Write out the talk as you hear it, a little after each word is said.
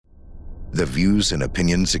The views and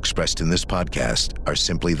opinions expressed in this podcast are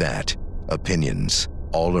simply that, opinions.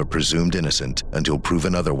 All are presumed innocent until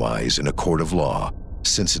proven otherwise in a court of law.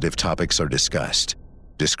 Sensitive topics are discussed.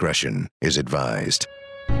 Discretion is advised.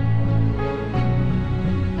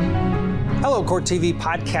 Hello, Court TV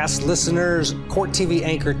podcast listeners. Court TV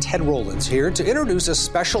anchor Ted Rowlands here to introduce a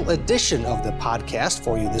special edition of the podcast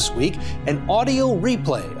for you this week, an audio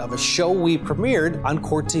replay of a show we premiered on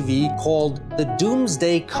Court TV called The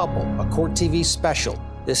Doomsday Couple, a Court TV special.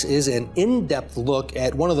 This is an in-depth look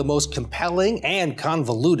at one of the most compelling and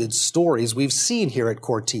convoluted stories we've seen here at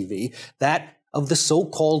Court TV, that of the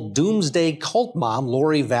so-called Doomsday cult mom,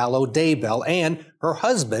 Lori Vallow Daybell, and her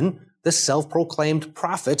husband, the self-proclaimed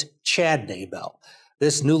prophet, Chad Daybell.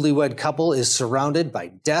 This newlywed couple is surrounded by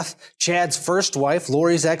death. Chad's first wife,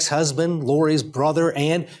 Lori's ex-husband, Lori's brother,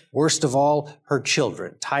 and, worst of all, her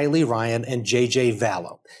children, Tylee, Ryan, and JJ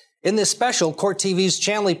Vallow. In this special, Court TV's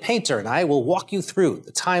Chanley Painter and I will walk you through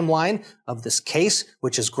the timeline of this case,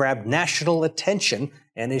 which has grabbed national attention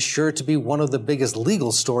and is sure to be one of the biggest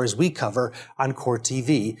legal stories we cover on Court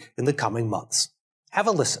TV in the coming months. Have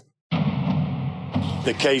a listen.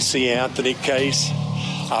 The Casey Anthony case,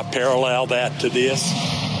 I parallel that to this,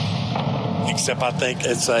 except I think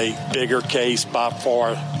it's a bigger case by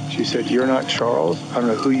far. She said, "You're not Charles. I don't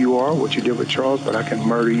know who you are, what you did with Charles, but I can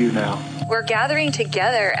murder you now." We're gathering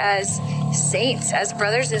together as saints, as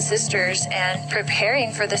brothers and sisters, and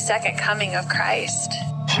preparing for the second coming of Christ.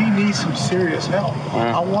 She needs some serious help.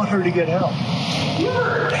 I want her to get help. You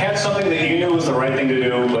ever had something that you knew was the right thing to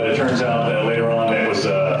do, but it turns out that later on it was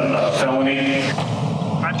a felony?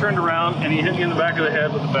 I turned around and he hit me in the back of the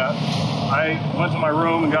head with a bat. I went to my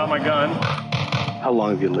room and got my gun. How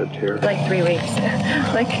long have you lived here? Like 3 weeks.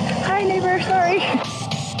 Like, hi neighbor, sorry.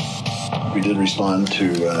 We did respond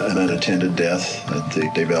to an unattended death at the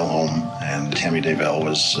Daybell home, and Tammy Daybell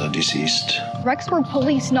was deceased. Rexburg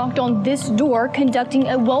police knocked on this door conducting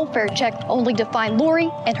a welfare check, only to find Lori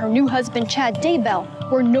and her new husband Chad Daybell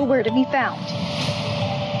were nowhere to be found.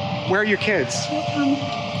 Where are your kids?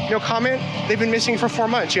 No comment? They've been missing for 4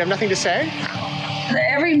 months. You have nothing to say?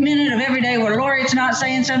 Every minute of every day where Lori's not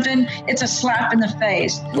saying something, it's a slap in the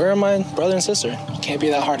face. Where are my brother and sister? It can't be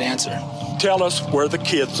that hard to answer. Tell us where the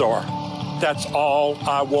kids are. That's all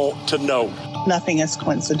I want to know. Nothing is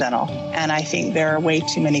coincidental, and I think there are way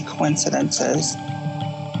too many coincidences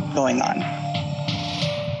going on.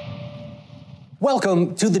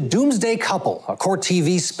 Welcome to the Doomsday Couple, a Court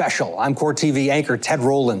TV special. I'm Court TV anchor Ted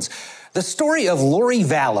Rowlands. The story of Lori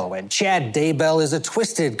Vallow and Chad Daybell is a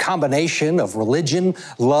twisted combination of religion,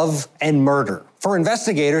 love, and murder. For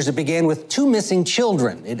investigators, it began with 2 missing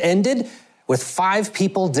children. It ended with 5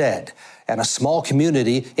 people dead, and a small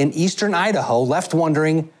community in eastern Idaho left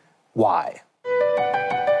wondering why.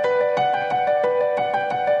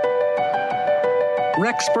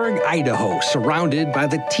 Rexburg, Idaho, surrounded by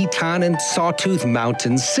the Teton and Sawtooth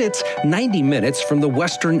Mountains, sits 90 minutes from the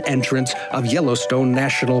western entrance of Yellowstone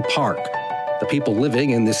National Park. The people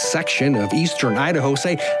living in this section of eastern Idaho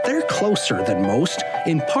say they're closer than most,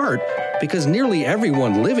 in part because nearly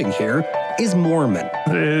everyone living here is Mormon.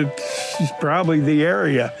 It's probably the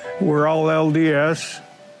area. We're all LDS,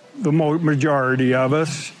 the majority of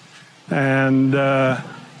us, and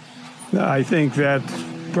I think that's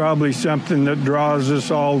probably something that draws us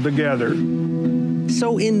all together.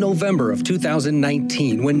 So in November of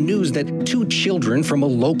 2019, when news that 2 children from a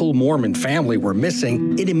local Mormon family were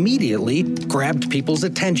missing, it immediately grabbed people's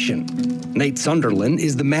attention. Nate Sunderland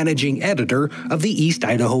is the managing editor of the East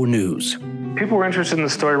Idaho News. People were interested in the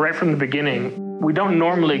story right from the beginning. We don't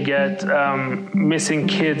normally get missing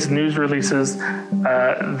kids news releases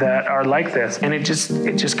that are like this, and it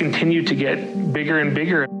just continued to get bigger and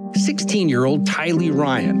bigger. 16-year-old Tylee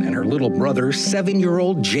Ryan and her little brother,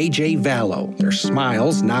 7-year-old JJ Vallow, their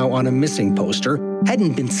smiles now on a missing poster,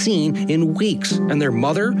 hadn't been seen in weeks, and their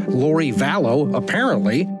mother, Lori Vallow,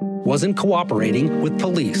 apparently wasn't cooperating with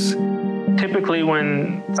police. Typically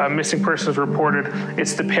when a missing person is reported,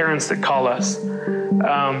 it's the parents that call us.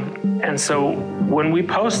 And so when we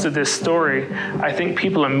posted this story, I think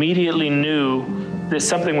people immediately knew that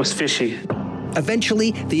something was fishy.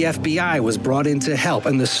 Eventually, the FBI was brought in to help,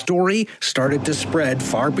 and the story started to spread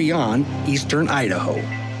far beyond eastern Idaho.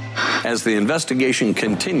 As the investigation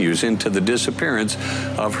continues into the disappearance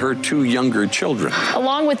of her 2 younger children.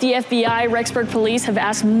 Along with the FBI, Rexburg police have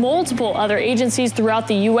asked multiple other agencies throughout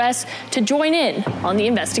the U.S. to join in on the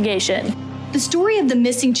investigation. The story of the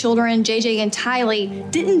missing children, JJ and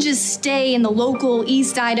Tylee, didn't just stay in the local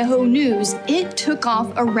East Idaho news. It took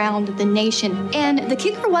off around the nation. And the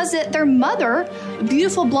kicker was that their mother,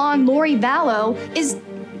 beautiful blonde Lori Vallow, is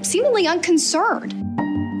seemingly unconcerned.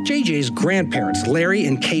 JJ's grandparents, Larry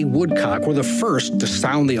and Kay Woodcock, were the first to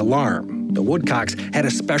sound the alarm. The Woodcocks had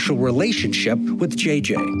a special relationship with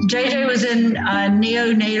JJ. JJ was in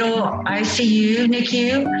neonatal ICU,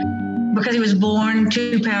 NICU, because he was born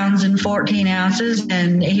 2 pounds and 14 ounces,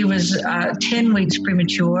 and he was 10 weeks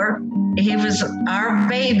premature. He was our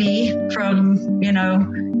baby from,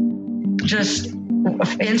 just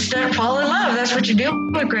instant fall in love. That's what you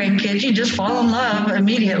do with grandkids. You just fall in love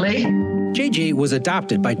immediately. JJ was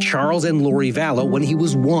adopted by Charles and Lori Vallow when he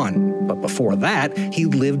was 1. But before that, he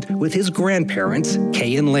lived with his grandparents,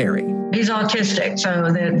 Kay and Larry. He's autistic, so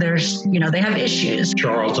there's, they have issues.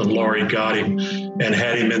 Charles and Lori got him and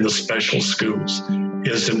had him in the special schools.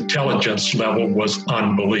 His intelligence level was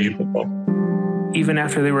unbelievable. Even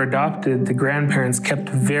after they were adopted, the grandparents kept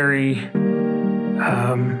a very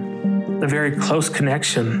close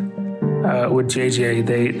connection with JJ.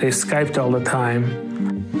 They Skyped all the time.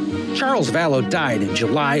 Charles Vallow died in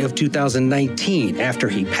July of 2019. After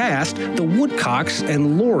he passed, the Woodcocks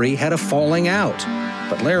and Lori had a falling out.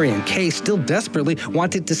 But Larry and Kay still desperately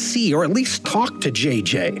wanted to see or at least talk to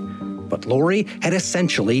JJ. But Lori had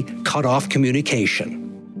essentially cut off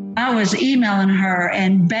communication. I was emailing her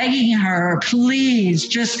and begging her, please,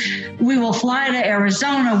 we will fly to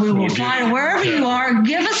Arizona. We will fly to wherever you are.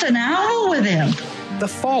 Give us an hour with him. The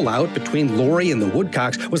fallout between Lori and the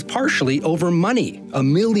Woodcocks was partially over money,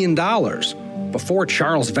 $1 million. Before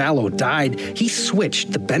Charles Vallow died, he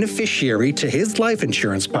switched the beneficiary to his life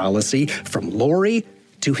insurance policy from Lori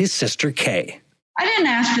to his sister Kay. I didn't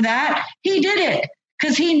ask for that. He did it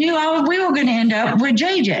because he knew we were going to end up with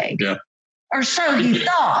JJ. Yeah. Or so he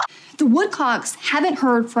thought. The Woodcocks haven't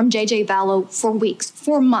heard from JJ Vallow for weeks,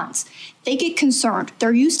 for months. They get concerned.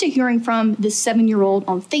 They're used to hearing from this 7-year-old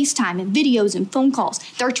on FaceTime and videos and phone calls.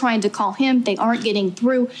 They're trying to call him. They aren't getting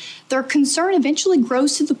through. Their concern eventually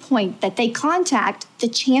grows to the point that they contact the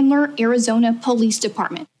Chandler, Arizona Police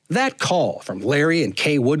Department. That call from Larry and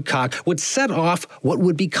Kay Woodcock would set off what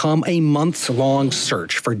would become a months-long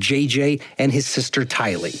search for JJ and his sister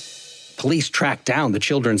Tylee. Police tracked down the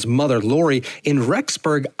children's mother, Lori, in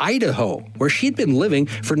Rexburg, Idaho, where she'd been living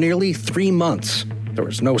for nearly 3 months. There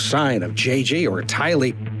was no sign of JJ or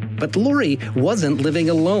Tylee, but Lori wasn't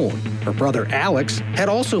living alone. Her brother, Alex, had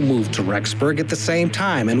also moved to Rexburg at the same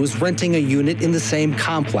time and was renting a unit in the same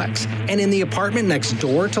complex. And in the apartment next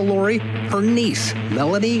door to Lori, her niece,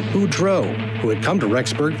 Melanie Boudreau, who had come to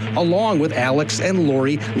Rexburg along with Alex and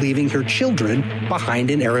Lori, leaving her children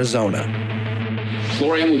behind in Arizona.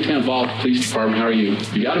 Lori, I'm Lieutenant Ball, Police Department. How are you?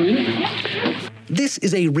 You got a minute? This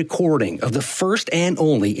is a recording of the first and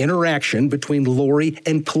only interaction between Lori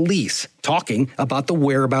and police, talking about the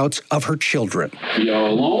whereabouts of her children. Are y'all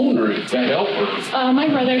alone, or is that help? My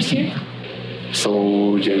brother's here. So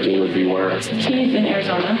JJ would be where? He's in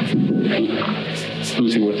Arizona.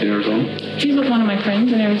 Who's he with in Arizona? She's with one of my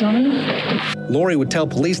friends in Arizona. Lori would tell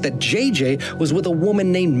police that JJ was with a woman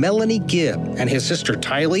named Melanie Gibb, and his sister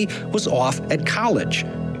Tylee was off at college.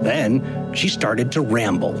 Then she started to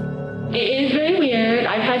ramble. It is very weird.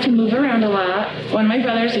 I've had to move around a lot. One of my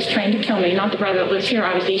brothers is trying to kill me. Not the brother that lives here,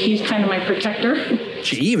 obviously. He's kind of my protector.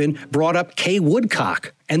 She even brought up Kay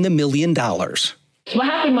Woodcock and the $1 million. What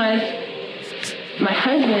happened was my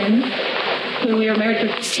husband, who we were married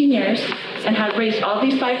for 15 years and had raised all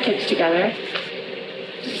these 5 kids together,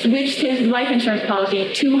 switched his life insurance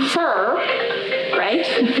policy to her, right?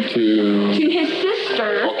 To his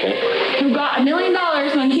sister, who got $1 million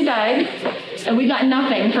when he died. And we got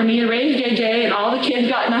nothing. For me to raise JJ, and all the kids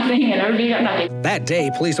got nothing, and everybody got nothing. That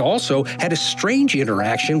day, police also had a strange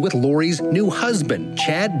interaction with Lori's new husband,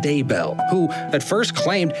 Chad Daybell, who at first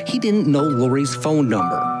claimed he didn't know Lori's phone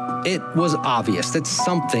number. It was obvious that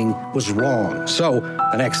something was wrong. So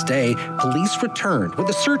the next day, police returned with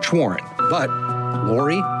a search warrant. But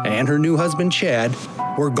Lori and her new husband, Chad,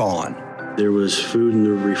 were gone. There was food in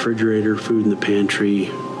the refrigerator, food in the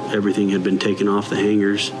pantry. Everything had been taken off the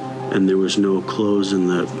hangers. And there was no clothes in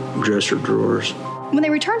the dresser drawers. When they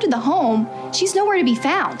return to the home, she's nowhere to be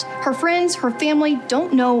found. Her friends, her family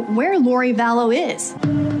don't know where Lori Vallow is.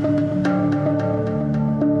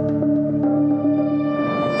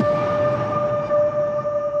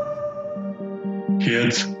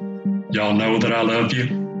 Kids, y'all know that I love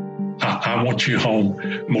you. I want you home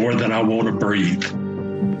more than I want to breathe.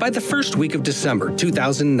 By the first week of December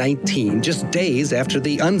 2019, just days after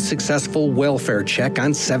the unsuccessful welfare check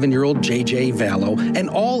on 7-year-old JJ Vallow, an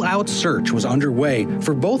all-out search was underway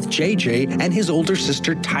for both JJ and his older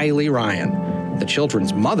sister Tylee Ryan. The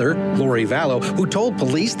children's mother, Lori Vallow, who told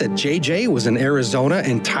police that JJ was in Arizona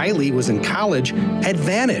and Tylee was in college, had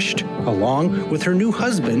vanished, along with her new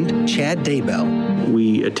husband, Chad Daybell.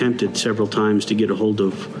 We attempted several times to get a hold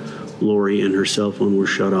of Lori, and her cell phone was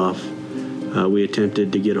shut off. We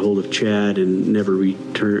attempted to get a hold of Chad and never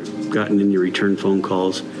gotten any return phone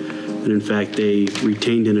calls. And in fact, they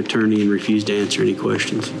retained an attorney and refused to answer any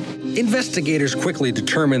questions. Investigators quickly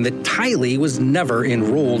determined that Tylee was never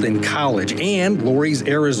enrolled in college, and Lori's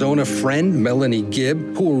Arizona friend, Melanie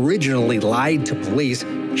Gibb, who originally lied to police,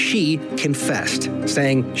 she confessed,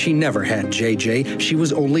 saying she never had JJ. She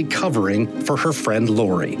was only covering for her friend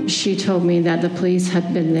Lori. She told me that the police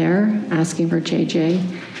had been there asking for JJ,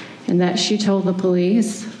 and that she told the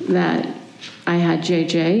police that I had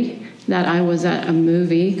JJ, that I was at a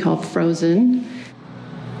movie called Frozen.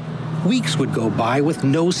 Weeks would go by with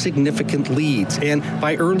no significant leads, and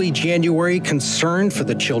by early January, concern for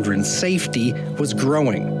the children's safety was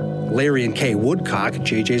growing. Larry and Kay Woodcock,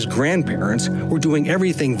 JJ's grandparents, were doing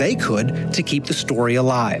everything they could to keep the story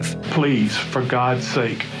alive. Please, for God's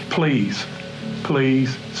sake, please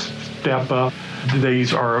step up.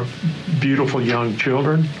 These are beautiful young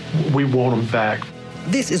children. We want them back.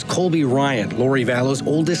 This is Colby Ryan, Lori Vallow's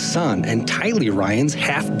oldest son, and Tylee Ryan's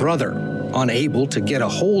half-brother. Unable to get a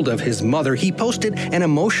hold of his mother, he posted an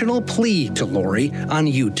emotional plea to Lori on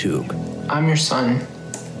YouTube. I'm your son.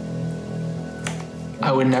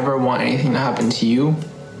 I would never want anything to happen to you,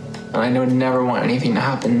 and I would never want anything to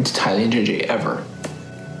happen to Tylee and JJ ever.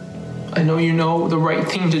 I know you know the right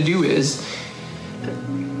thing to do is,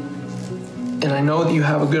 and I know that you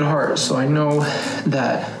have a good heart, so I know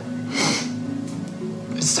that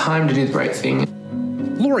it's time to do the right thing.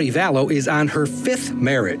 Lori Vallow is on her 5th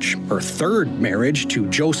marriage. Her 3rd marriage to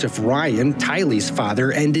Joseph Ryan, Tylee's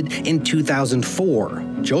father, ended in 2004.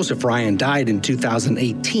 Joseph Ryan died in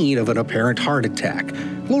 2018 of an apparent heart attack.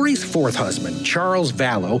 Lori's 4th husband, Charles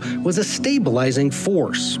Vallow, was a stabilizing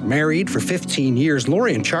force. Married for 15 years,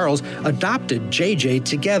 Lori and Charles adopted JJ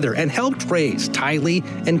together and helped raise Tylee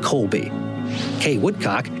and Colby. Kay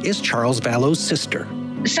Woodcock is Charles Vallow's sister.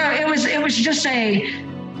 So it was just a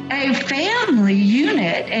family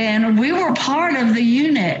unit, and we were part of the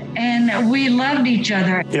unit, and we loved each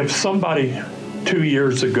other. If somebody 2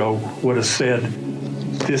 years ago would have said,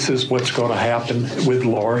 this is what's going to happen with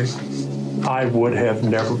Lori, I would have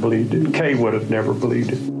never believed it. Kay would have never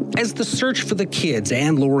believed it. As the search for the kids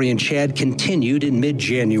and Lori and Chad continued in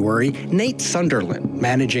mid-January, Nate Sunderland,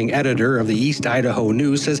 managing editor of the East Idaho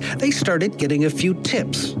News, says they started getting a few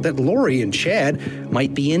tips that Lori and Chad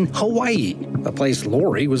might be in Hawaii, a place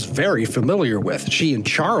Lori was very familiar with. She and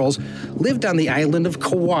Charles lived on the island of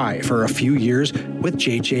Kauai for a few years with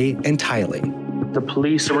JJ and Tylee. The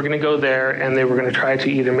police were going to go there, and they were going to try to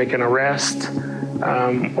either make an arrest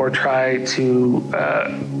or try to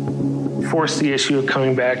force the issue of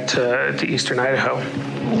coming back to eastern Idaho.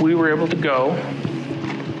 We were able to go.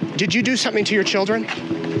 Did you do something to your children?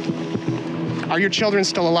 Are your children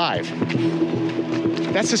still alive?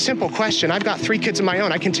 That's a simple question. I've got 3 kids of my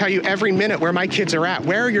own. I can tell you every minute where my kids are at.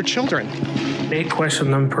 Where are your children? Nate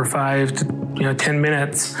questioned them for 5 to 10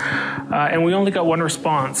 minutes, and we only got one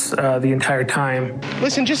response the entire time.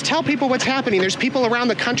 Listen, just tell people what's happening. There's people around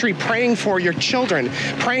the country praying for your children,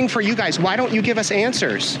 praying for you guys. Why don't you give us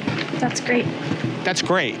answers? That's great. That's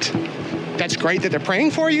great. That's great that they're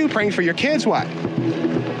praying for you, praying for your kids. What?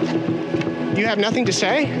 You have nothing to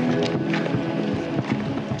say?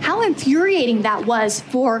 How infuriating that was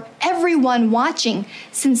for everyone watching,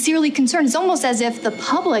 sincerely concerned. It's almost as if the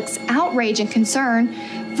public's outrage and concern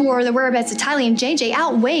for the whereabouts of Tylee and JJ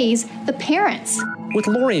outweighs the parents. With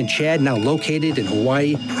Lori and Chad now located in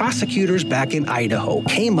Hawaii, prosecutors back in Idaho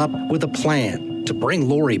came up with a plan to bring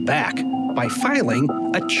Lori back by filing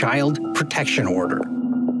a child protection order.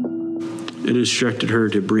 It instructed her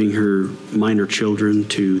to bring her minor children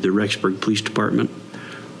to the Rexburg Police Department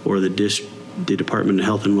or the Department of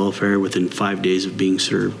Health and Welfare within 5 days of being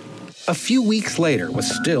served. A few weeks later, with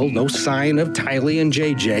still no sign of Tylee and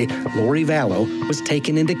JJ, Lori Vallow was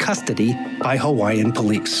taken into custody by Hawaiian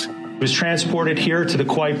police. Was transported here to the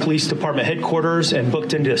Kauai Police Department headquarters and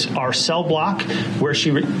booked into our cell block, where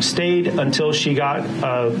she stayed until she got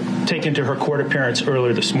taken to her court appearance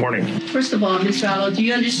earlier this morning. First of all, Ms. Vallow, do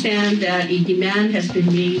you understand that a demand has been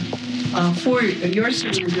made for your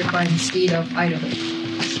surrender by the state of Idaho?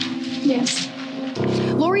 Yes.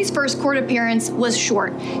 Lori's first court appearance was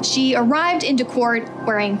short. She arrived into court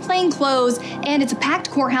wearing plain clothes, and it's a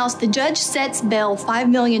packed courthouse. The judge sets bail $5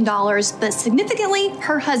 million, but significantly,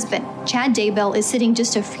 her husband, Chad Daybell, is sitting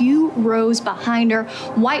just a few rows behind her,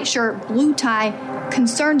 white shirt, blue tie,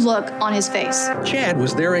 concerned look on his face. Chad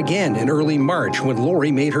was there again in early March when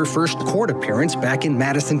Lori made her first court appearance back in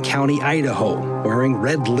Madison County, Idaho, wearing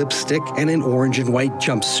red lipstick and an orange and white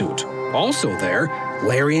jumpsuit. Also there,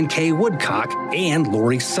 Larry and Kay Woodcock and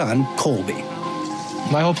Lori's son, Colby.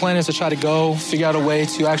 My whole plan is to try to go figure out a way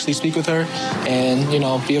to actually speak with her and,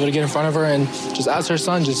 be able to get in front of her and just ask her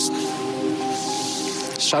son, just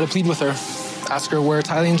try to plead with her. Ask her where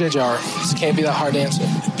Tylee and JJ are. This can't be that hard to answer.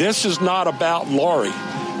 This is not about Lori.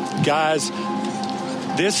 Guys,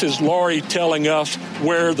 this is Lori telling us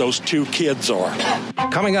where those two kids are.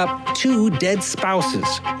 Coming up, 2 dead spouses.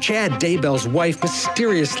 Chad Daybell's wife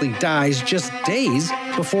mysteriously dies just days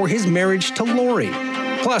before his marriage to Lori.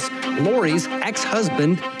 Plus, Lori's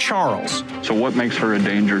ex-husband, Charles. So what makes her a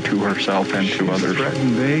danger to herself and to others?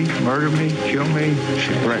 Threatened me, murder me, kill me.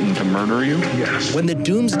 She threatened to murder you? Yes. When the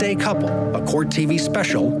Doomsday Couple, a Court TV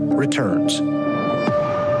special, returns.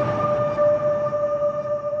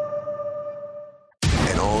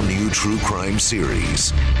 An all-new true crime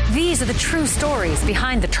series. These are the true stories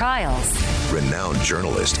behind the trials. Renowned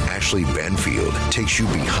journalist Ashley Banfield takes you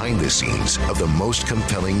behind the scenes of the most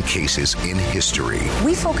compelling cases in history.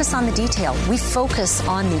 We focus on the detail. We focus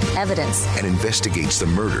on the evidence. And investigates the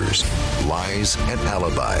murders, lies, and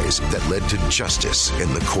alibis that led to justice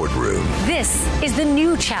in the courtroom. This is the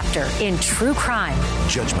new chapter in true crime.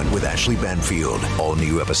 Judgment with Ashley Banfield. All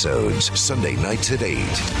new episodes, Sunday nights at 8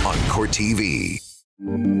 on Court TV.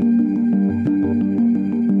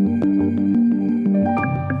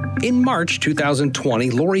 In March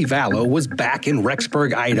 2020, Lori Vallow was back in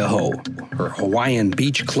Rexburg, Idaho. Her Hawaiian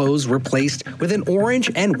beach clothes replaced with an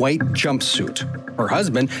orange and white jumpsuit. Her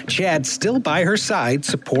husband, Chad, still by her side,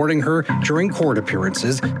 supporting her during court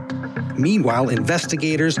appearances. Meanwhile,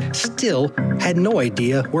 investigators still had no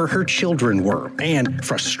idea where her children were, and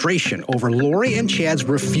frustration over Lori and Chad's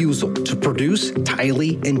refusal to produce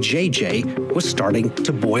Tylee and JJ was starting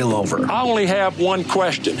to boil over. I only have one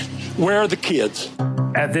question. Where are the kids?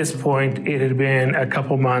 At this point, it had been a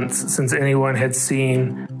couple months since anyone had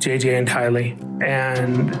seen JJ and Tylee,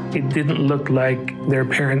 and it didn't look like their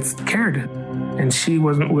parents cared, and she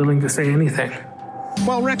wasn't willing to say anything.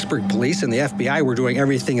 While Rexburg police and the FBI were doing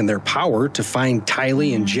everything in their power to find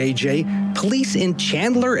Tylee and JJ, police in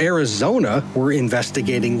Chandler, Arizona were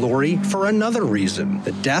investigating Lori for another reason: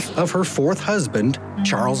 the death of her 4th husband,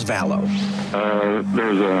 Charles Vallow.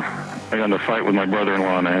 I got in a fight with my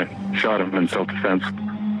brother-in-law and I shot him in self-defense.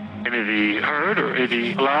 Is he hurt or is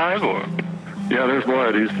he alive or? Yeah, there's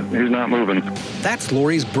blood. He's not moving. That's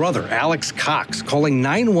Lori's brother, Alex Cox, calling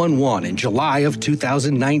 911 in July of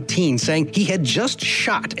 2019, saying he had just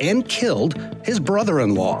shot and killed his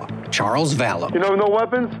brother-in-law, Charles Vallow. You know, no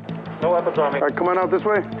weapons? No weapons on me. All right, come on out this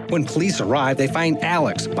way. When police arrive, they find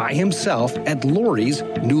Alex by himself at Lori's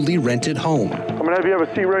newly rented home. I'm going to have you have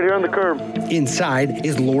a seat right here on the curb. Inside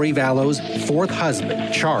is Lori Vallow's 4th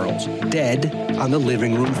husband, Charles, dead on the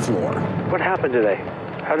living room floor. What happened today?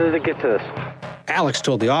 How did it get to this? Alex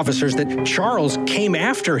told the officers that Charles came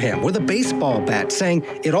after him with a baseball bat, saying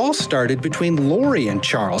it all started between Lori and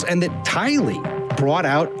Charles and that Tylee brought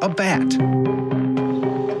out a bat.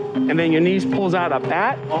 And then your niece pulls out a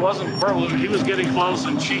bat? Well, it wasn't verbal. He was getting close,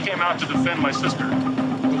 and she came out to defend my sister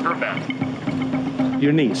with her bat.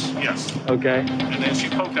 Your niece? Yes. Okay. And then she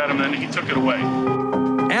poked at him, and then he took it away.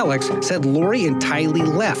 Alex said Lori and Tylee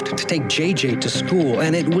left to take JJ to school,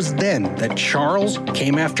 and it was then that Charles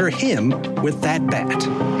came after him with that bat.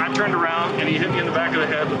 I turned around, and he hit me in the back of the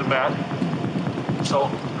head with the bat. So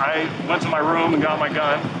I went to my room and got my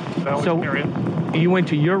gun. You went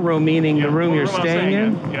to your room, meaning the room you're staying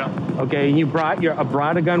in? Yeah. Okay, and you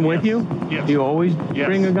brought a gun with you? Yes. Do you always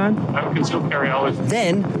bring a gun? I can still carry always.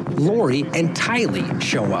 Then Lori and Tylee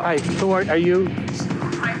show up. Hi, who are you?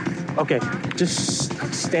 Okay, just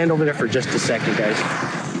stand over there for just a second, guys.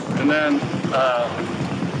 And then I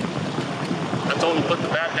told him to put the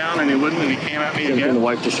bat down, and he wouldn't, and he came at me again. And the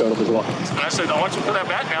wife just showed up as well. And I said, I want you to put that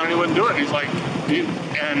bat down, and he wouldn't do it. And he's like,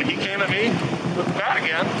 and he came at me with the bat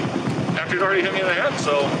again after he'd already hit me in the head.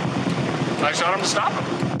 So I shot him to stop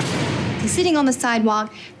him. He's sitting on the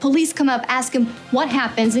sidewalk. Police come up, ask him what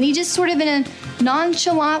happens, and he just sort of in a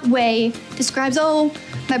nonchalant way describes,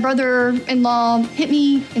 my brother-in-law hit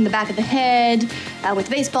me in the back of the head with a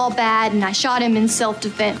baseball bat, and I shot him in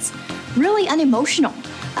self-defense. Really unemotional,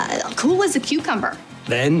 cool as a cucumber.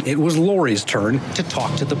 Then it was Lori's turn to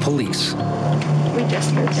talk to the police. We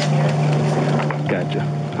just moved in here. Gotcha.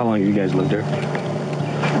 How long have you guys lived here?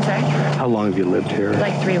 I'm sorry? How long have you lived here?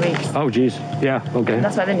 Like 3 weeks. Oh, geez. Yeah, okay.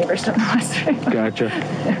 That's why the neighbors don't know us very well. Gotcha.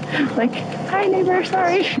 Like, hi, neighbor,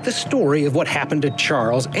 sorry. The story of what happened to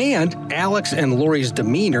Charles and Alex and Lori's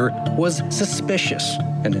demeanor was suspicious.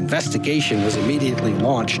 An investigation was immediately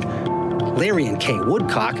launched. Larry and Kay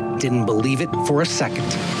Woodcock didn't believe it for a second.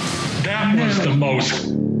 That was the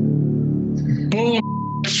most bull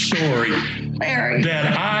story story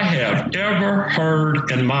that I have ever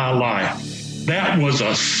heard in my life. That was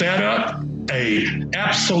a setup, a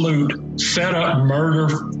absolute setup murder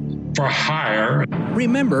for hire.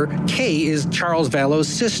 Remember, Kay is Charles Vallow's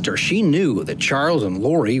sister. She knew that Charles and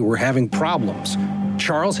Lori were having problems.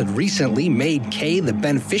 Charles had recently made Kay the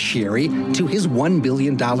beneficiary to his $1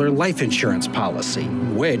 billion life insurance policy,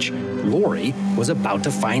 which Lori was about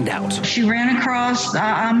to find out. She ran across,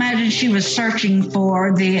 I imagine she was searching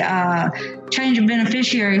for the change of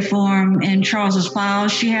beneficiary form in Charles's file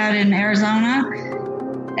she had in Arizona.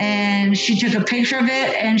 And she took a picture of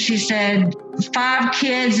it and she said, 5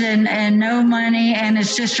 kids and no money, and his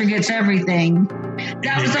sister gets everything.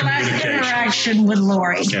 That was the last interaction with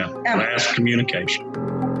Lori. Yeah, last communication.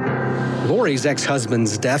 Lori's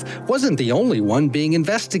ex-husband's death wasn't the only one being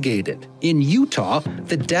investigated. In Utah,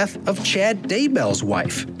 the death of Chad Daybell's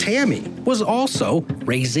wife, Tammy, was also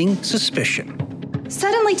raising suspicion.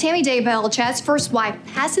 Suddenly, Tammy Daybell, Chad's first wife,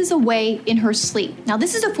 passes away in her sleep. Now,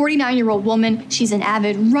 this is a 49-year-old woman. She's an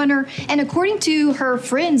avid runner, and according to her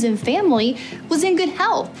friends and family, was in good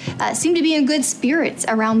health, seemed to be in good spirits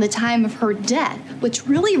around the time of her death, which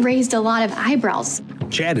really raised a lot of eyebrows.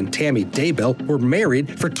 Chad and Tammy Daybell were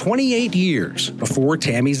married for 28 years before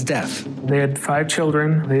Tammy's death. They had 5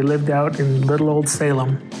 children. They lived out in little old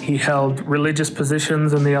Salem. He held religious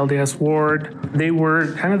positions in the LDS ward. They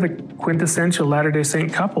were kind of the quintessential Latter-day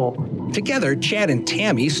Saint couple. Together, Chad and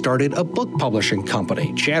Tammy started a book publishing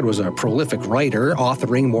company. Chad was a prolific writer,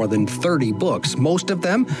 authoring more than 30 books, most of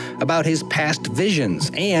them about his past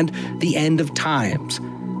visions and the end of times.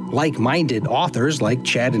 Like-minded authors like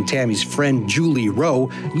Chad and Tammy's friend Julie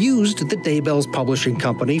Rowe used the Daybell's publishing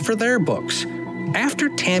company for their books. After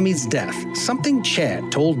Tammy's death, something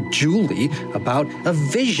Chad told Julie about a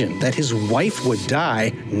vision that his wife would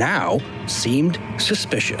die now seemed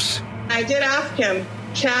suspicious. I did ask him,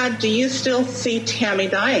 Chad, do you still see Tammy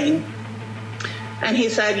dying? And he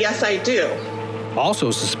said, yes, I do.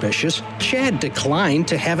 Also suspicious, Chad declined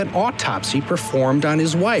to have an autopsy performed on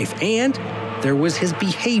his wife, and there was his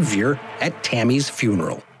behavior at Tammy's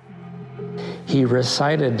funeral. He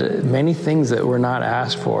recited many things that were not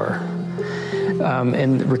asked for.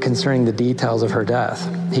 And concerning the details of her death.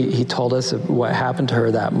 He told us what happened to her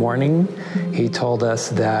that morning. He told us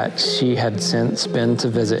that she had since been to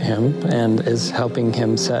visit him and is helping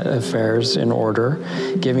him set affairs in order,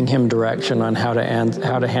 giving him direction on how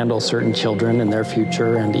to handle certain children and their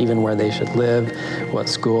future and even where they should live, what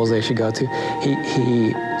schools they should go to.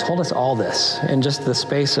 He told us all this in just the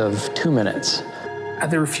space of 2 minutes. At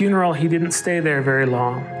their funeral, he didn't stay there very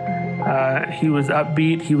long. He was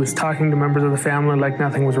upbeat. He was talking to members of the family like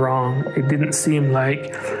nothing was wrong. It didn't seem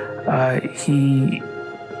like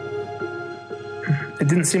it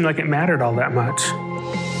didn't seem like it mattered all that much.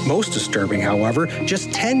 Most disturbing, however,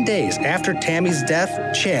 just 10 days after Tammy's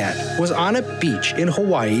death, Chad was on a beach in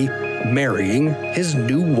Hawaii marrying his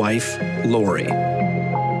new wife, Lori.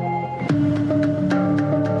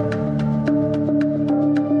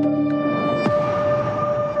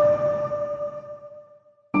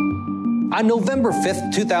 On November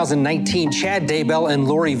 5th, 2019, Chad Daybell and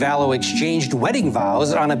Lori Vallow exchanged wedding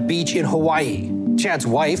vows on a beach in Hawaii. Chad's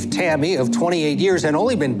wife, Tammy, of 28 years, had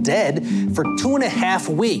only been dead for 2.5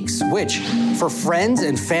 weeks, which, for friends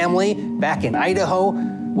and family back in Idaho,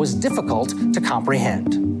 was difficult to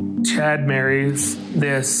comprehend. Chad marries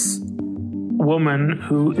this woman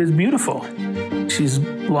who is beautiful. She's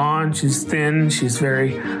blonde, she's thin, she's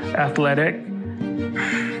very athletic.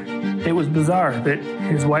 It was bizarre that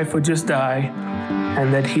his wife would just die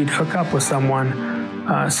and that he'd hook up with someone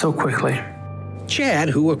so quickly. Chad,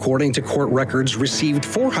 who according to court records received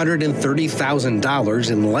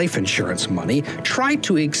 $430,000 in life insurance money, tried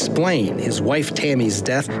to explain his wife Tammy's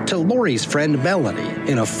death to Lori's friend Melanie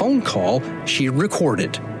in a phone call she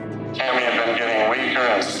recorded. Tammy had been getting weaker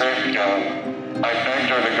and sick, and I begged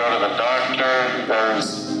her to go to the doctor.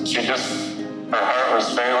 Her heart was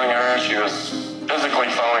failing her. She was physically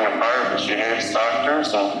falling apart, but she hates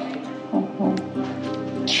doctors,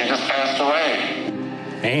 and she just passed away.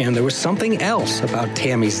 And there was something else about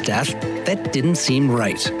Tammy's death that didn't seem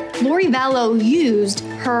right. Lori Vallow used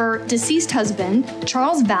her deceased husband,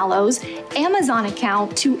 Charles Vallow's, Amazon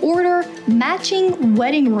account to order matching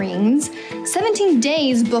wedding rings 17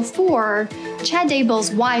 days before Chad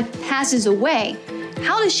Daybell's wife passes away.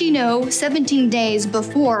 How does she know 17 days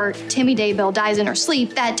before Tammy Daybell dies in her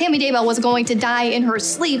sleep that Tammy Daybell was going to die in her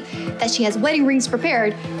sleep, that she has wedding rings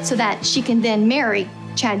prepared so that she can then marry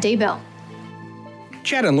Chad Daybell?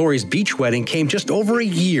 Chad and Lori's beach wedding came just over a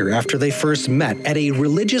year after they first met at a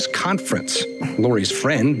religious conference. Lori's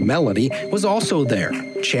friend, Melody, was also there.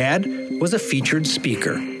 Chad was a featured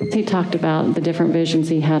speaker. He talked about the different visions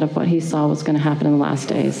he had of what he saw was going to happen in the last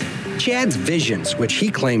days. Chad's visions, which he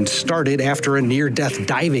claimed started after a near-death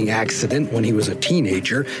diving accident when he was a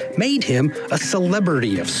teenager, made him a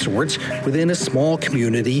celebrity of sorts within a small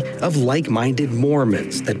community of like-minded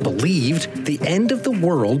Mormons that believed the end of the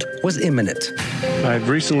world was imminent. I've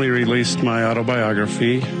recently released my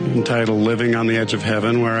autobiography entitled Living on the Edge of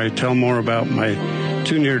Heaven, where I tell more about my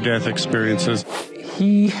 2 near-death experiences.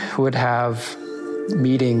 He would have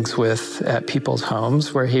meetings at people's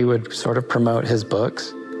homes where he would sort of promote his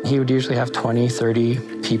books. He would usually have 20,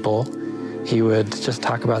 30 people. He would just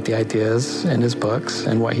talk about the ideas in his books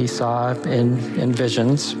and what he saw in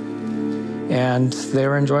visions. And they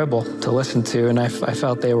were enjoyable to listen to, and I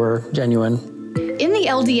felt they were genuine. In the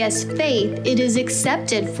LDS faith, it is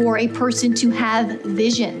accepted for a person to have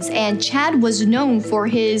visions, and Chad was known for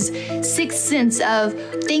his sixth sense of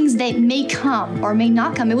things that may come or may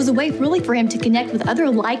not come. It was a way really for him to connect with other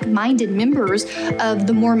like-minded members of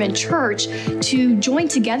the Mormon Church to join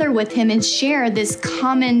together with him and share this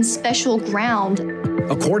common special ground.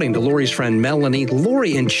 According to Lori's friend Melanie,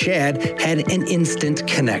 Lori and Chad had an instant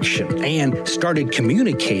connection and started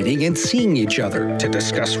communicating and seeing each other to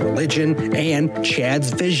discuss religion and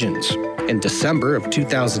Chad's visions. In December of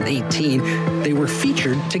 2018, they were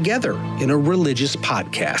featured together in a religious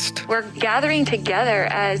podcast. We're gathering together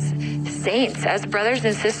as saints, as brothers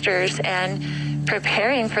and sisters, and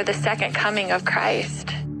preparing for the second coming of Christ.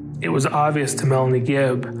 It was obvious to Melanie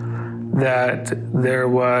Gibb that there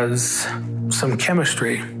was some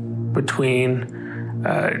chemistry between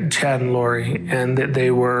Chad and Lori, and that they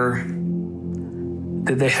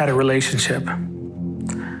had a relationship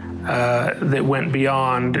that went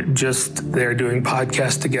beyond just their doing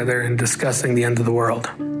podcasts together and discussing the end of the world.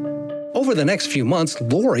 Over the next few months,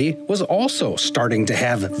 Lori was also starting to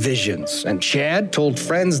have visions, and Chad told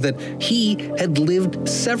friends that he had lived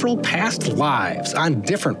several past lives on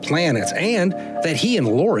different planets and that he and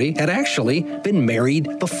Lori had actually been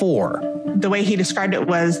married before. The way he described it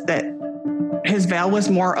was that his veil was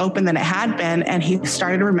more open than it had been, and he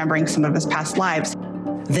started remembering some of his past lives.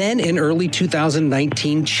 Then in early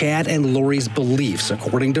 2019, Chad and Lori's beliefs,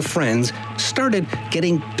 according to friends, started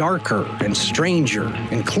getting darker and stranger,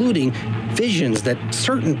 including visions that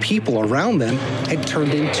certain people around them had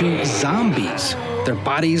turned into zombies, their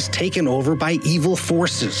bodies taken over by evil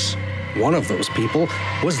forces. One of those people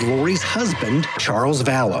was Lori's husband, Charles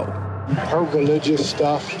Vallow. Her religious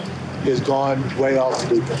stuff has gone way off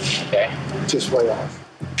the deep end. Okay. Just way off.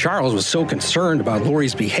 Charles was so concerned about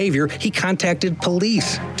Lori's behavior, he contacted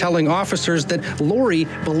police, telling officers that Lori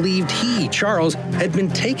believed he, Charles, had been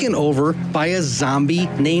taken over by a zombie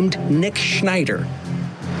named Nick Schneider.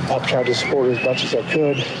 I've tried to support her as much as I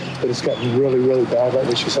could, but it's gotten really, really bad.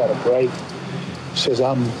 Lately, she's had a break. She says,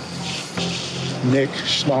 I'm Nick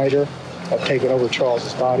Schneider. I've taken over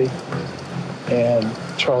Charles's body, and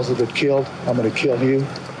Charles has been killed. I'm going to kill you.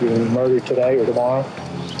 You're going to be murdered today or tomorrow.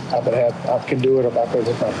 I can do it. I'm not going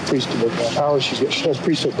to my priesthood powers. She has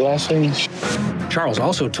priesthood blessings. Charles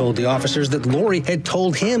also told the officers that Lori had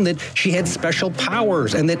told him that she had special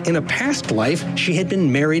powers and that in a past life she had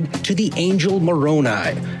been married to the angel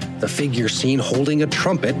Moroni, the figure seen holding a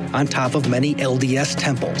trumpet on top of many LDS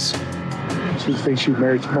temples. She thinks she's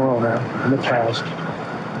married to Moroni in the past.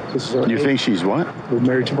 You think she's what? We're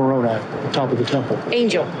married to Moroni, on top of the temple.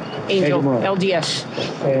 Angel LDS.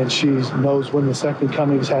 And she knows when the second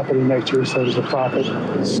coming is happening next year, so does the prophet.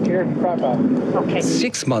 It's scared the crap out of me. Okay.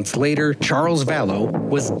 6 months later, Charles Vallow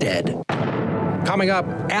was dead. Coming up,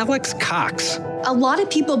 Alex Cox. A lot of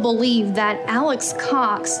people believe that Alex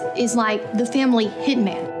Cox is like the family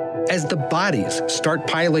hitman. As the bodies start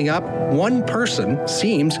piling up, one person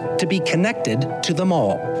seems to be connected to them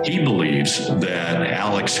all. He believes that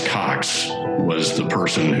Alex Cox was the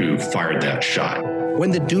person who fired that shot.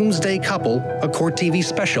 When the Doomsday Couple, a Court TV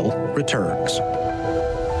special, returns.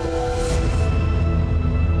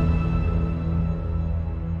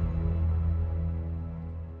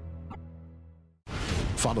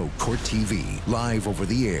 Follow Court TV live over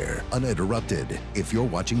the air, uninterrupted. If you're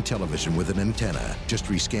watching television with an antenna, just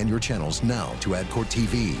rescan your channels now to add Court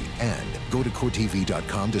TV. And go to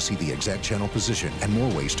CourtTV.com to see the exact channel position and more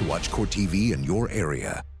ways to watch Court TV in your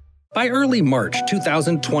area. By early March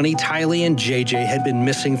 2020, Tylee and JJ had been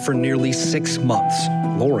missing for nearly 6 months.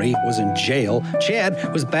 Lori was in jail.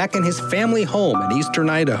 Chad was back in his family home in eastern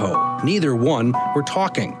Idaho. Neither one were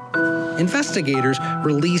talking. Investigators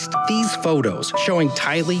released these photos showing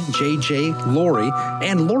Tylee, JJ, Lori,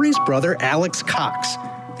 and Lori's brother Alex Cox.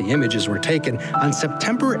 The images were taken on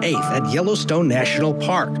September 8th at Yellowstone National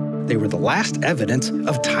Park. They were the last evidence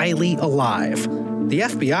of Tylee alive. The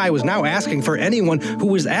FBI was now asking for anyone who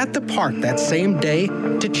was at the park that same day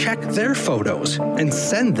to check their photos and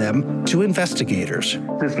send them to investigators.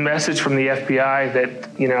 This message from the FBI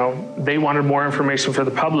that, they wanted more information for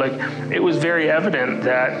the public, it was very evident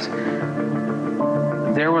that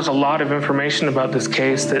there was a lot of information about this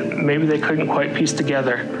case that maybe they couldn't quite piece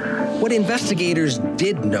together. What investigators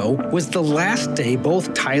did know was the last day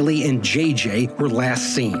both Tylee and JJ were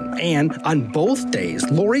last seen. And on both days,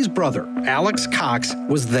 Lori's brother, Alex Cox,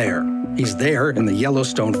 was there. He's there in the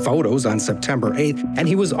Yellowstone photos on September 8th, and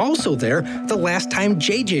he was also there the last time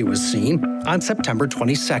JJ was seen on September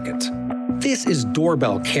 22nd. This is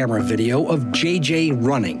doorbell camera video of JJ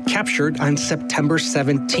running, captured on September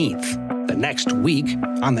 17th. The next week,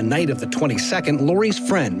 on the night of the 22nd, Lori's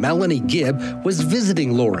friend, Melanie Gibb, was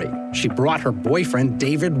visiting Lori. She brought her boyfriend,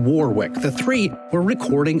 David Warwick. The three were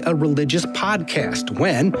recording a religious podcast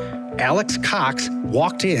when Alex Cox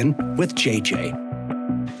walked in with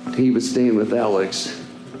JJ. He was staying with Alex,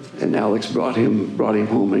 and Alex brought him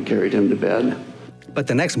home and carried him to bed. But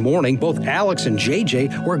the next morning, both Alex and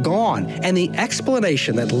JJ were gone, and the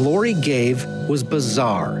explanation that Lori gave was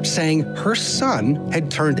bizarre, saying her son had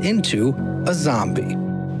turned into a zombie.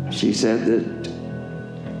 She said that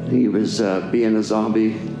he was being a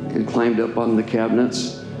zombie and climbed up on the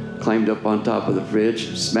cabinets, climbed up on top of the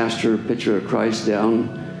fridge, smashed her picture of Christ down,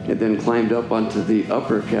 and then climbed up onto the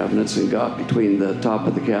upper cabinets and got between the top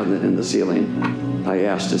of the cabinet and the ceiling. I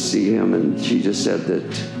asked to see him, and she just said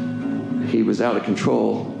that he was out of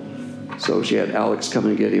control, so she had Alex come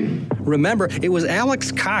and get him. Remember, it was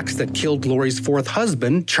Alex Cox that killed Lori's fourth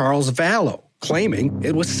husband, Charles Vallow, claiming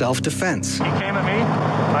it was self-defense. He came at me,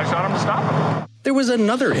 and I shot him to stop him. There was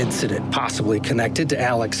another incident possibly connected to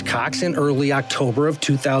Alex Cox in early October of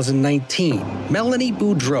 2019. Melanie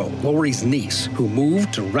Boudreau, Lori's niece, who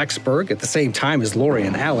moved to Rexburg at the same time as Lori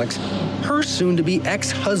and Alex, her soon-to-be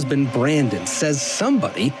ex-husband Brandon says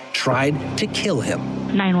somebody tried to kill him.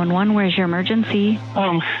 911, where's your emergency?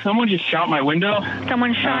 Someone just shot my window.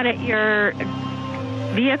 Someone shot at your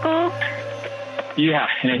vehicle? Yeah,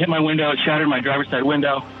 and it hit my window. It shattered my driver's side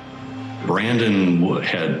window. Brandon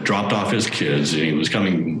had dropped off his kids, and he was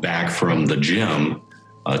coming back from the gym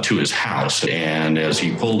to his house. And as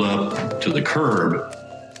he pulled up to the curb,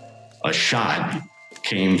 a shot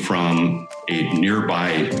came from a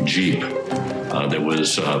nearby Jeep that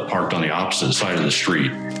was parked on the opposite side of the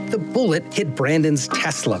street. The bullet hit Brandon's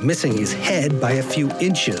Tesla, missing his head by a few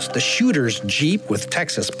inches. The shooter's Jeep with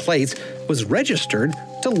Texas plates was registered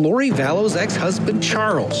to Lori Vallow's ex-husband,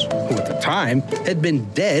 Charles, who at the time had been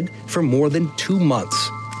dead for more than 2 months.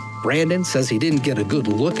 Brandon says he didn't get a good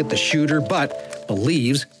look at the shooter, but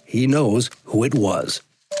believes he knows who it was.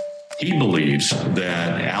 He believes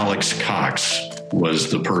that Alex Cox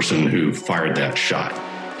was the person who fired that shot.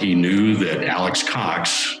 He knew that Alex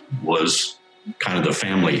Cox was kind of the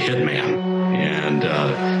family hitman,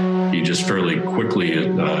 and he just fairly quickly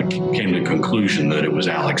came to the conclusion that it was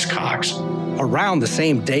Alex Cox. Around the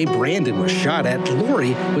same day Brandon was shot at,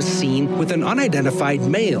 Lori was seen with an unidentified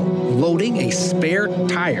male loading a spare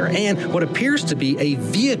tire and what appears to be a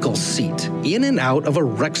vehicle seat in and out of a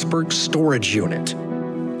Rexburg storage unit.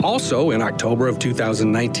 Also in October of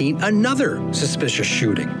 2019, another suspicious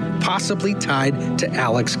shooting, possibly tied to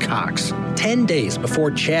Alex Cox. 10 days before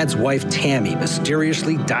Chad's wife Tammy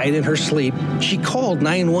mysteriously died in her sleep, she called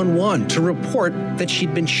 911 to report that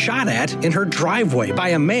she'd been shot at in her driveway by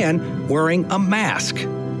a man wearing a mask.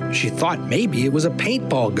 She thought maybe it was a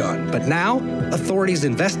paintball gun, but now authorities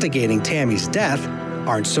investigating Tammy's death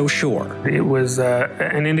aren't so sure. It was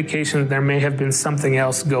an indication that there may have been something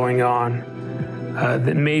else going on.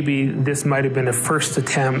 That maybe this might have been a first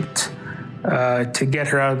attempt to get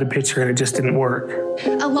her out of the picture, and it just didn't work.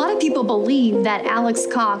 A lot of people believe that Alex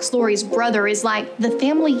Cox, Lori's brother, is like the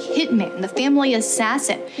family hitman, the family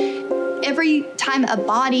assassin. Every time a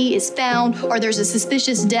body is found or there's a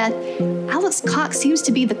suspicious death, Alex Cox seems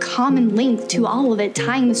to be the common link to all of it,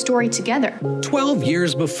 tying the story together. 12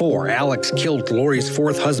 years before Alex killed Lori's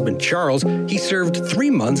fourth husband, Charles, he served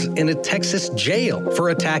 3 months in a Texas jail for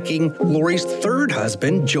attacking Lori's third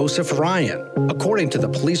husband, Joseph Ryan. According to the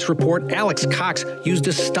police report, Alex Cox used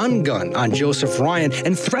a stun gun on Joseph Ryan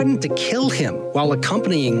and threatened to kill him while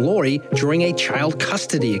accompanying Lori during a child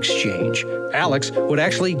custody exchange. Alex would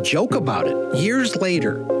actually joke about it years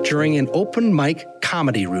later during an open mic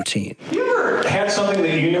comedy routine. You ever had something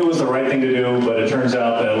that you knew was the right thing to do, but it turns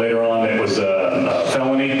out that later on it was a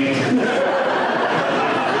felony?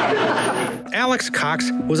 Alex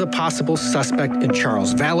Cox was a possible suspect in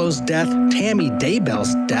Charles Vallow's death, Tammy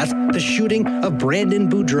Daybell's death, the shooting of Brandon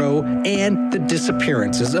Boudreau, and the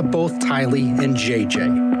disappearances of both Tylee and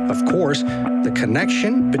JJ. Of course, The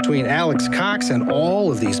connection between Alex Cox and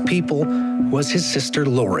all of these people was his sister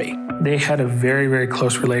Lori. They had a very, very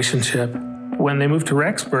close relationship. When they moved to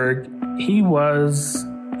Rexburg, he was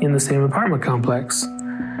in the same apartment complex.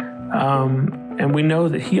 And we know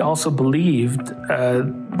that he also believed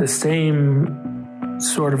the same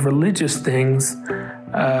sort of religious things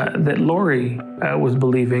that Lori was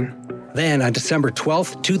believing. Then on December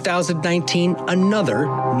 12th, 2019, another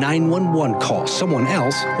 911 call. Someone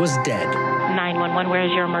else was dead. 911, where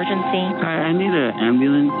is your emergency? Hi, I need an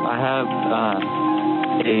ambulance. I have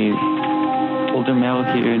a older male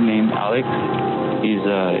here named Alex. He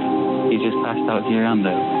just passed out here on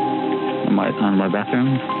my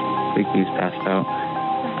bathroom. I think he's passed out.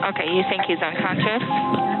 Okay, you think he's unconscious?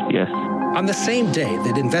 Yes. On the same day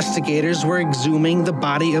that investigators were exhuming the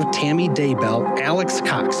body of Tammy Daybell, Alex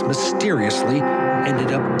Cox mysteriously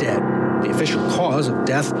ended up dead. The official cause of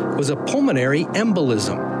death was a pulmonary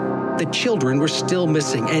embolism. The children were still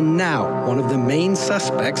missing, and now one of the main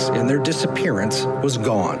suspects in their disappearance was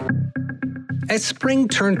gone. As spring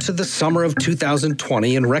turned to the summer of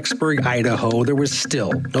 2020 in Rexburg, Idaho, there was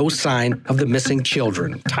still no sign of the missing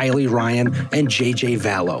children, Tylee Ryan and JJ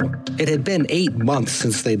Vallow. It had been 8 months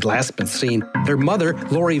since they'd last been seen. Their mother,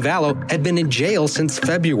 Lori Vallow, had been in jail since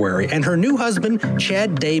February, and her new husband,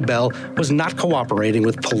 Chad Daybell, was not cooperating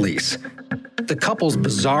with police. The couple's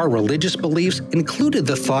bizarre religious beliefs included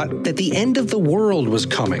the thought that the end of the world was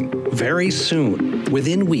coming very soon,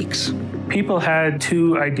 within weeks. People had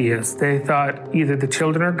two ideas. They thought either the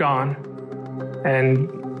children are gone and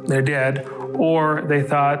they're dead, or they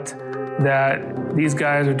thought that these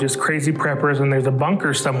guys are just crazy preppers and there's a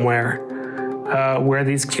bunker somewhere where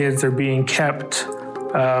these kids are being kept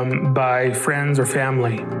by friends or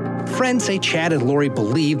family. Friends say Chad and Lori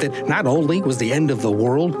believed that not only was the end of the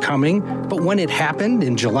world coming, but when it happened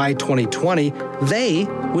in July 2020, they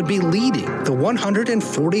would be leading the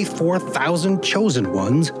 144,000 chosen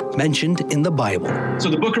ones mentioned in the Bible. So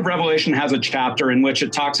the book of Revelation has a chapter in which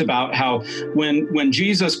it talks about how when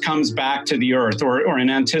Jesus comes back to the earth, or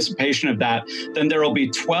in anticipation of that, then there will be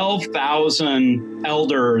 12,000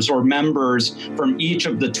 elders or members from each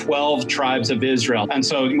of the 12 tribes of Israel. And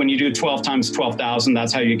so when you do 12 times 12,000,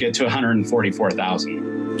 that's how you get to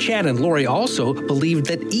 144,000. Chad and Lori also believed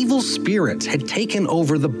that evil spirits had taken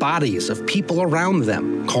over the bodies of people around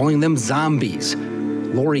them, calling them zombies.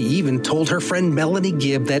 Lori even told her friend Melanie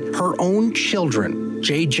Gibb that her own children,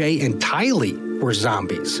 JJ and Tylee, were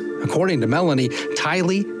zombies. According to Melanie,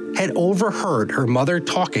 Tylee had overheard her mother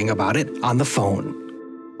talking about it on the phone.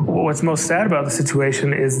 What's most sad about the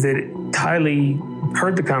situation is that Tylee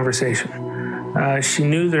heard the conversation. She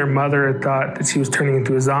knew their mother had thought that she was turning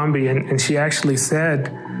into a zombie, and she actually said,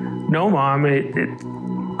 "No, Mom,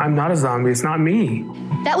 I'm not a zombie. It's not me."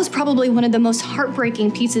 That was probably one of the most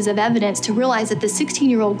heartbreaking pieces of evidence, to realize that the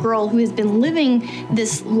 16-year-old girl who has been living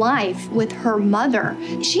this life with her mother,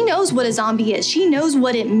 she knows what a zombie is. She knows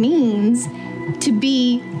what it means to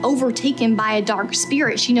be overtaken by a dark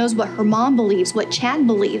spirit. She knows what her mom believes, what Chad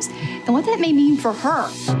believes, and what that may mean for her.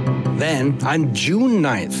 Then, on June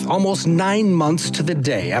 9th, almost 9 months to the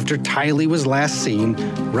day after Tylee was last seen,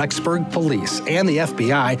 Rexburg police and the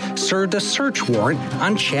FBI served a search warrant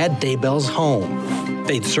on Chad Daybell's home.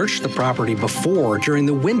 They'd searched the property before during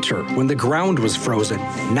the winter when the ground was frozen.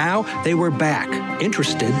 Now they were back,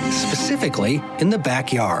 interested specifically in the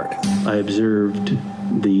backyard. I observed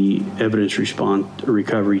the evidence response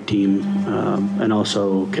recovery team and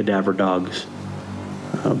also cadaver dogs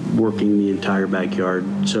working the entire backyard.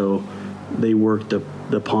 So they worked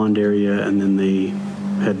the pond area, and then they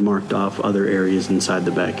had marked off other areas inside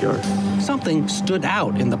the backyard. Something stood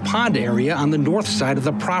out in the pond area on the north side of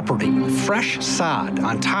the property. Fresh sod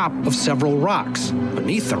on top of several rocks.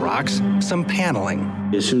 Beneath the rocks, some paneling.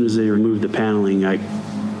 As soon as they removed the paneling, I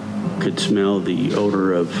could smell the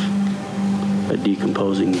odor of a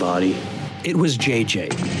decomposing body. It was JJ.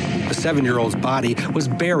 The 7-year-old's body was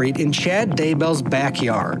buried in Chad Daybell's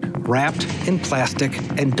backyard, wrapped in plastic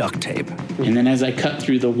and duct tape. And then as I cut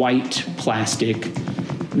through the white plastic,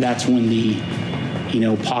 that's when the,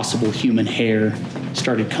 possible human hair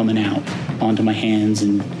started coming out onto my hands.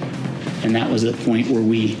 And that was the point where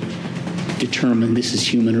we determined this is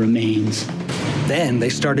human remains. Then they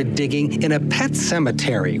started digging in a pet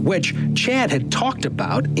cemetery, which Chad had talked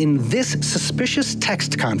about in this suspicious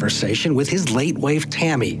text conversation with his late wife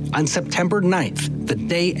Tammy on September 9th, the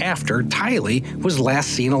day after Tylee was last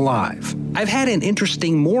seen alive. "I've had an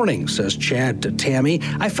interesting morning," says Chad to Tammy.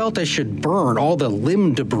 "I felt I should burn all the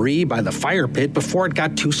limb debris by the fire pit before it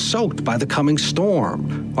got too soaked by the coming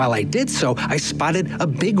storm. While I did so, I spotted a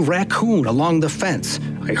big raccoon along the fence.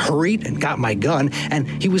 I hurried and got my gun, and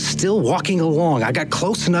he was still walking along. I got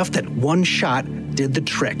close enough that one shot did the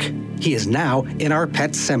trick. He is now in our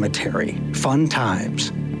pet cemetery. Fun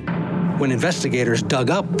times." When investigators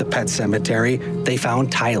dug up the pet cemetery, they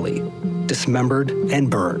found Tylee, dismembered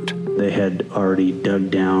and burned. They had already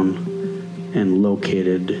dug down and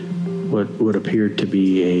located what would appear to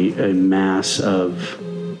be a mass of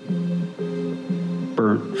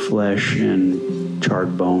burnt flesh and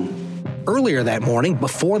charred bone. Earlier that morning,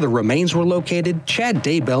 before the remains were located, Chad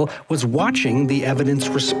Daybell was watching the evidence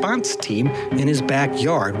response team in his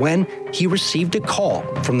backyard when he received a call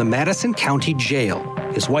from the Madison County Jail.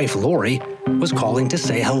 His wife, Lori, was calling to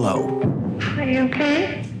say hello. Are you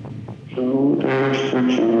okay? So they're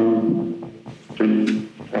searching the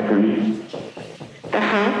property. The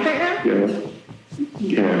house right now? Yeah.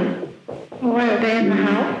 Yeah. What, are they in the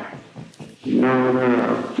house? No, they're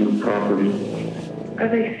out in the property. Are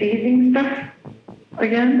they seizing stuff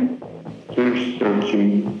again? They're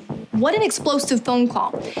searching. What an explosive phone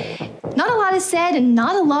call. Not a lot is said and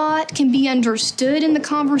not a lot can be understood in the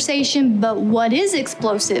conversation, but what is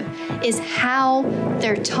explosive is how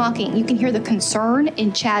they're talking. You can hear the concern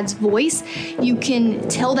in Chad's voice. You can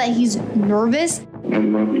tell that he's nervous. I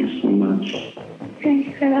love you so much.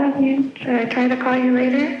 Thanks, I love you. Should I try to call you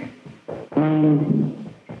later? I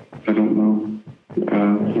don't know.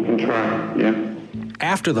 You can try, yeah.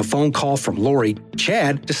 After the phone call from Lori,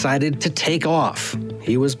 Chad decided to take off.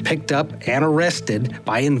 He was picked up and arrested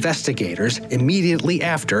by investigators immediately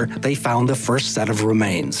after they found the first set of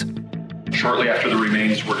remains. Shortly after the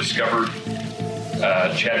remains were discovered,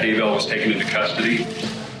 Chad Daybell was taken into custody.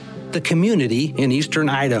 The community in eastern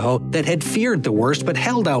Idaho that had feared the worst but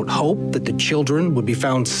held out hope that the children would be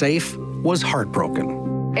found safe was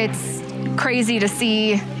heartbroken. It's crazy to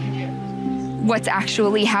see what's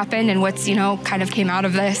actually happened and what's, kind of came out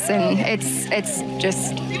of this. And it's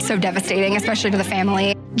just so devastating, especially to the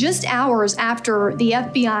family. Just hours after the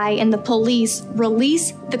FBI and the police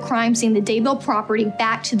released the crime scene, the Daybell property,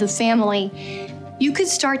 back to the family, you could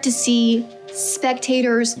start to see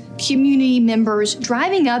spectators, community members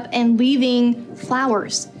driving up and leaving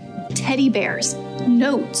flowers, teddy bears,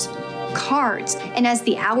 notes, cards. And as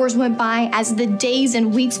the hours went by, as the days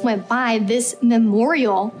and weeks went by, this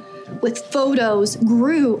memorial with photos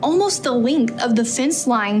grew almost the length of the fence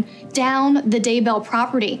line down the Daybell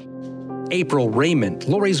property. April Raymond,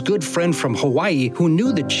 Lori's good friend from Hawaii who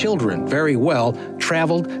knew the children very well,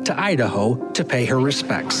 traveled to Idaho to pay her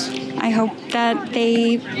respects. I hope that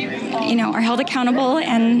they, are held accountable,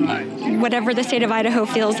 and whatever the state of Idaho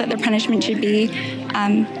feels that their punishment should be,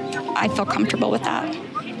 I feel comfortable with that.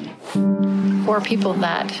 4 people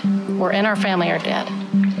that were in our family are dead.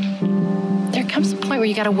 There comes a point where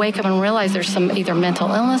you got to wake up and realize there's some either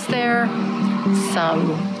mental illness there,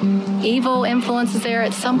 some evil influences there.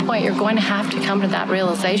 At some point, you're going to have to come to that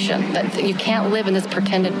realization that you can't live in this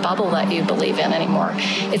pretended bubble that you believe in anymore.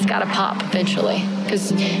 It's got to pop eventually,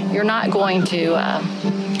 because you're not going to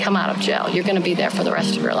come out of jail. You're going to be there for the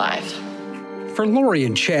rest of your life. For Lori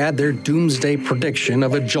and Chad, their doomsday prediction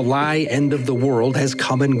of a July end of the world has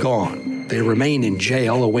come and gone. They remain in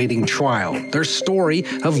jail awaiting trial. Their story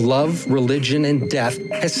of love, religion, and death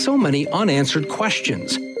has so many unanswered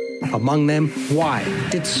questions. Among them, why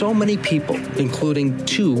did so many people, including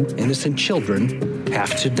 2 innocent children,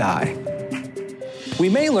 have to die? We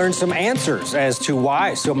may learn some answers as to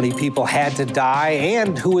why so many people had to die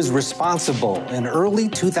and who is responsible in early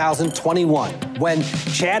 2021 when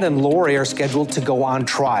Chad and Lori are scheduled to go on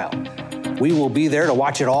trial. We will be there to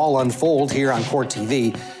watch it all unfold here on Court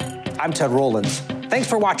TV. I'm Ted Rollins. Thanks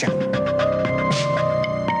for watching.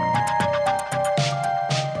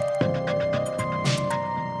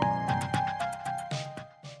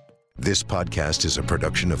 This podcast is a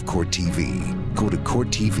production of Court TV. Go to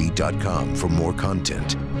CourtTV.com for more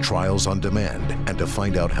content, trials on demand, and to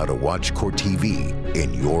find out how to watch Court TV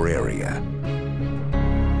in your area.